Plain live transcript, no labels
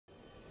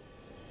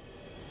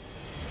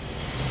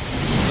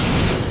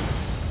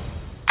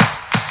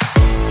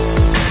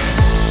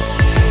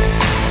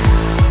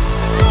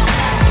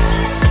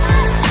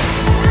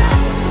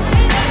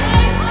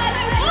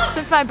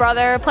my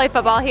brother played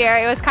football here,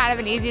 it was kind of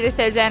an easy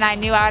decision. I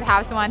knew I would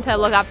have someone to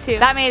look up to.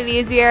 That made it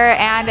easier,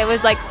 and it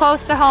was like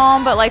close to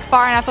home, but like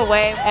far enough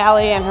away.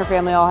 Allie and her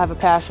family all have a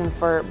passion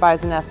for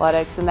Bison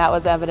athletics, and that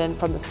was evident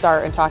from the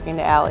start in talking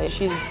to Allie.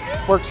 She's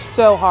worked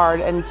so hard,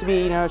 and to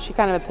be, she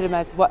kind of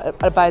epitomizes what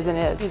a Bison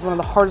is. She's one of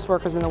the hardest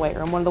workers in the weight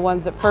room, one of the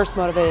ones that first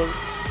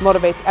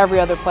motivates every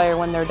other player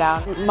when they're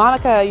down.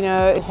 Monica,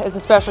 is a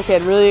special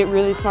kid,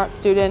 really smart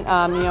student,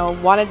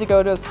 wanted to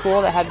go to a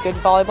school that had a good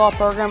volleyball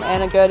program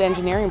and a good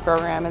engineering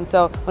program. And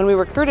so when we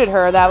recruited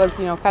her, that was,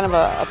 kind of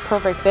a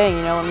perfect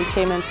thing, when we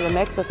came into the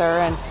mix with her,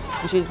 and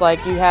she's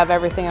like, you have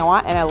everything I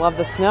want, and I love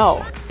the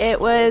snow. It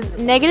was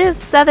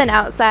 -7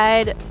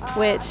 outside,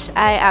 which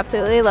I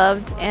absolutely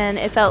loved, and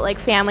it felt like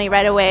family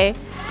right away,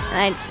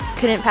 and I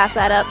couldn't pass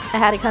that up. I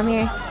had to come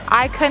here.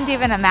 I couldn't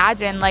even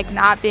imagine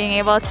not being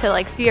able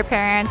to see your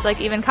parents,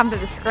 even come to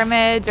the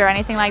scrimmage or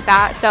anything like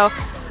that. So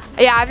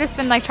yeah, I've just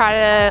been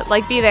trying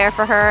to be there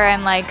for her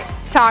and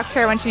talk to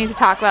her when she needs to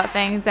talk about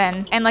things,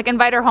 and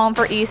invite her home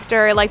for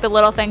Easter, the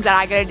little things that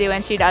I get to do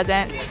and she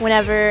doesn't.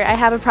 Whenever I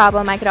have a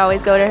problem, I could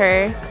always go to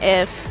her.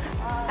 If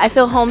I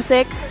feel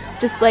homesick,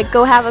 just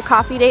go have a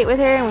coffee date with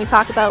her and we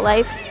talk about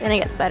life, and it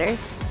gets better.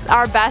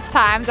 Our best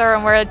times are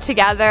when we're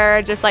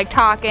together, just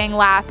talking,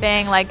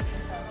 laughing,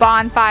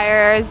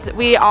 bonfires.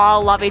 We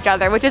all love each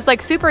other, which is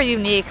super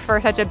unique for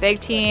such a big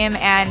team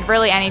and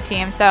really any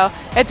team. So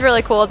it's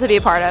really cool to be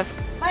a part of.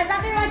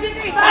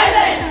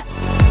 Bison!